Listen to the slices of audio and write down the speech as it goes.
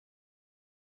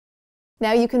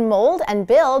Now you can mold and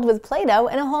build with Play-Doh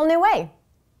in a whole new way.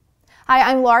 Hi,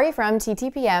 I'm Laurie from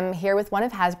TTPM, here with one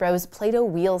of Hasbro's Play-Doh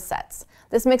Wheels sets.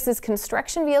 This mixes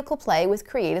construction vehicle play with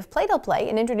creative Play-Doh play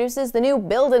and introduces the new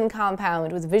Buildin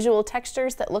Compound with visual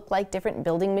textures that look like different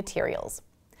building materials.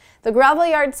 The gravel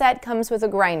yard set comes with a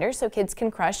grinder so kids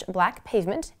can crush black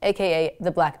pavement, aka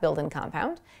the black Buildin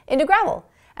Compound, into gravel,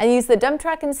 and use the dump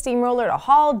truck and steamroller to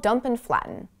haul, dump, and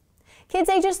flatten. Kids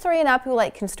ages 3 and up who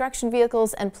like construction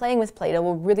vehicles and playing with Play-Doh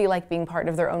will really like being part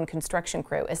of their own construction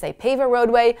crew as they pave a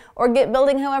roadway or get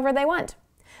building however they want.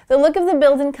 The look of the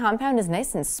Buildin Compound is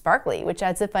nice and sparkly, which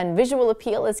adds a fun visual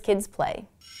appeal as kids play.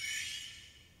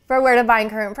 For where to buy and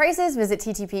current prices, visit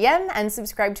TTPM and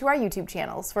subscribe to our YouTube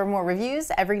channels for more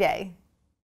reviews every day.